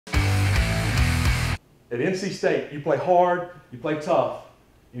At NC State, you play hard, you play tough,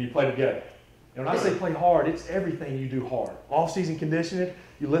 and you play together. And when I say play hard, it's everything you do hard. Off-season conditioning,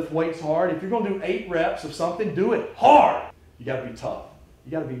 you lift weights hard. If you're going to do 8 reps of something, do it hard. You got to be tough.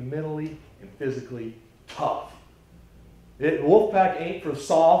 You got to be mentally and physically tough. Wolfpack ain't for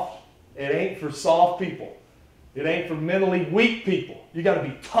soft. It ain't for soft people. It ain't for mentally weak people. You got to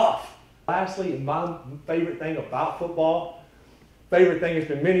be tough. Lastly, and my favorite thing about football, favorite thing, it's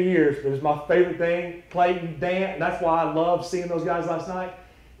been many years, but it's my favorite thing, Clayton, Dan, and that's why I love seeing those guys last night,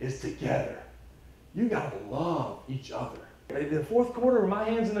 is together. You got to love each other. In the fourth quarter, with my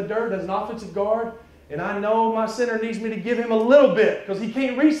hands in the dirt as an offensive guard, and I know my center needs me to give him a little bit because he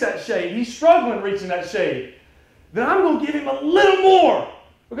can't reach that shade. He's struggling reaching that shade. Then I'm going to give him a little more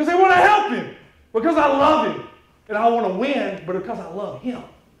because I want to help him, because I love him, and I want to win, but because I love him.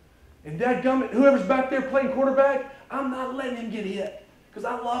 And dadgummit, whoever's back there playing quarterback, I'm not letting him get hit because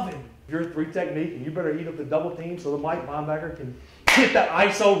I love him. If you're a 3 technique, and you better eat up the double team so the Mike linebacker can hit that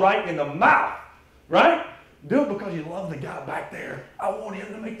ISO right in the mouth, right? Do it because you love the guy back there. I want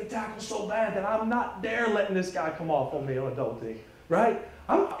him to make the tackle so bad that I'm not dare letting this guy come off on me on a double team, right?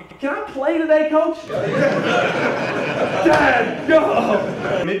 Can I play today, Coach? Dad, go!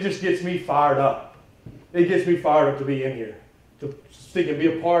 And it just gets me fired up. It gets me fired up to be in here, to stick and be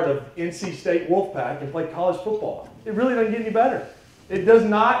a part of NC State Wolfpack and play college football. It really doesn't get any better. It does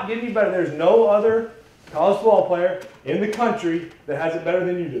not get any better. There's no other college football player in the country that has it better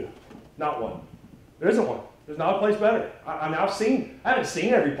than you do. Not one. There isn't one. There's not a place better. I mean, I haven't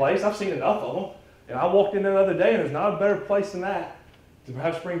seen every place. I've seen enough of them. And I walked in there the other day, and there's not a better place than that to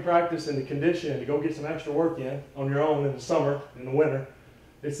have spring practice and the condition to go get some extra work in on your own in the summer, in the winter.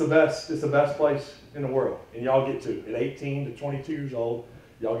 It's the best. It's the best place in the world. And y'all get to. At 18 to 22 years old,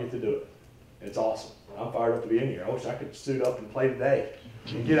 y'all get to do it. And it's awesome. I'm fired up to be in here. I wish I could suit up and play today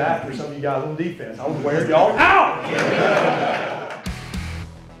and get after some of you guys on defense. I would wear y'all out.